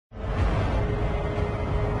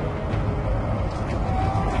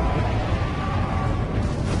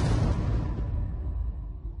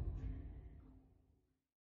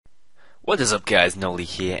What is up, guys? Noli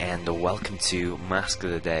here, and welcome to Mask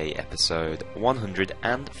of the Day, episode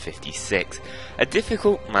 156. A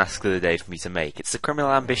difficult Mask of the Day for me to make. It's the Criminal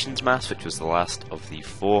Ambitions mask, which was the last of the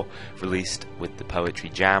 4 released with the Poetry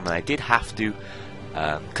Jam, and I did have to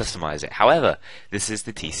customize it. However, this is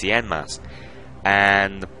the TCN mask,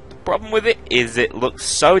 and the problem with it is it looks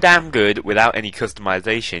so damn good without any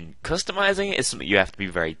customization. Customizing it is something you have to be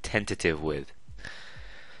very tentative with.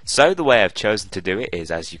 So the way I've chosen to do it is,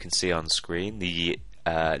 as you can see on screen, the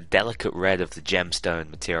delicate red of the gemstone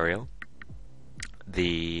material.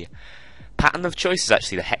 The pattern of choice is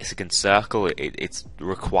actually the hexagon circle. It's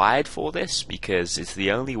required for this because it's the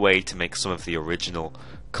only way to make some of the original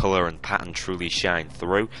colour and pattern truly shine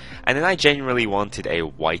through. And then I genuinely wanted a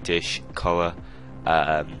whitish colour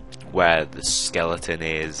where the skeleton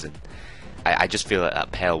is, and I just feel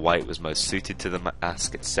that pale white was most suited to the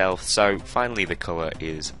mask itself, so finally the colour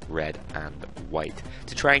is red and white,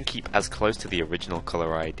 to try and keep as close to the original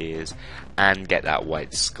colour ideas and get that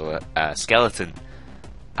white skeleton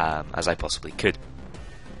as I possibly could.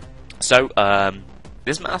 So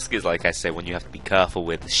this mask is, like I say, one you have to be careful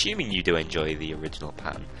with, assuming you do enjoy the original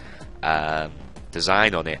pattern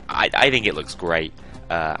design on it. I think it looks great.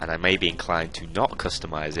 And I may be inclined to not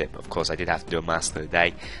customize it, but of course I did have to do a mask of the day.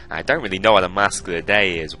 And I don't really know what a mask of the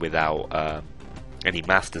day is without any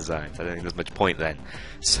mask designs. I don't think there's much point then.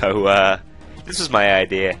 So this was my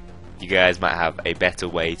idea. You guys might have a better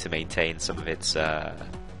way to maintain some of its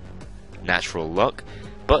natural look.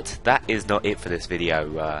 But that is not it for this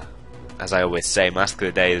video. As I always say, Mask of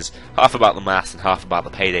the Day is half about the mask and half about the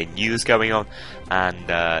Payday news going on. And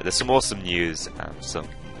there's some awesome news and some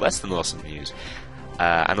less than awesome news.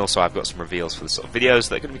 And also I've got some reveals for the sort of videos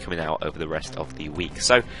that are going to be coming out over the rest of the week.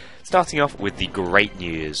 So, starting off with the great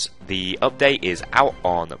news. The update is out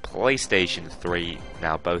on PlayStation 3,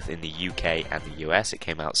 now both in the UK and the US. It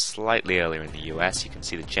came out slightly earlier in the US. You can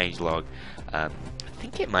see the changelog. I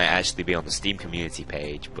think it might actually be on the Steam community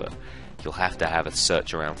page, but you'll have to have a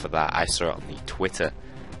search around for that. I saw it on the Twitter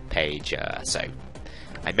page, so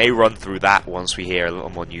I may run through that once we hear a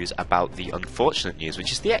little more news about the unfortunate news,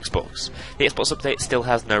 which is the Xbox. The Xbox update still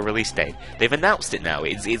has no release date. They've announced it now.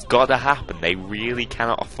 It's got to happen. They really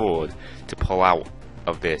cannot afford to pull out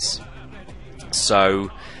of this.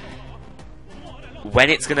 So,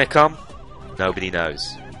 when it's going to come, nobody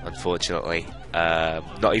knows, unfortunately.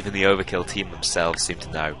 Not even the Overkill team themselves seem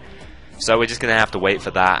to know. So we're just going to have to wait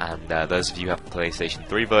for that, and those of you who have the PlayStation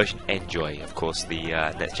 3 version, enjoy. Of course, the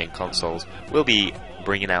next-gen consoles will be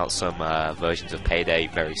bringing out some versions of Payday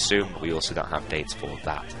very soon, but we also don't have dates for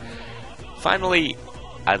that. Finally,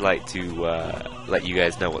 I'd like to let you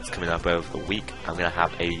guys know what's coming up over the week. I'm going to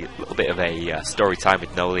have a little bit of a story time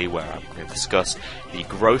with Noli, where I'm going to discuss the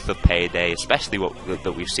growth of Payday, especially what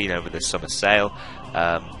that we've seen over this summer sale,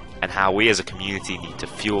 and how we as a community need to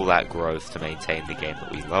fuel that growth to maintain the game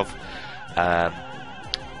that we love.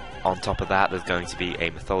 On top of that, there's going to be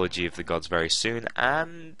a Mythology of the Gods very soon,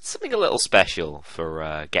 and something a little special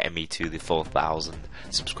for getting me to the 4,000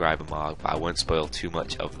 subscriber mark, but I won't spoil too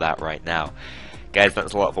much of that right now. Guys,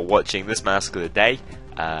 thanks a lot for watching this Mask of the Day.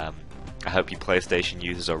 I hope you PlayStation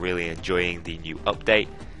users are really enjoying the new update,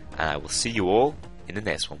 and I will see you all in the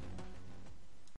next one.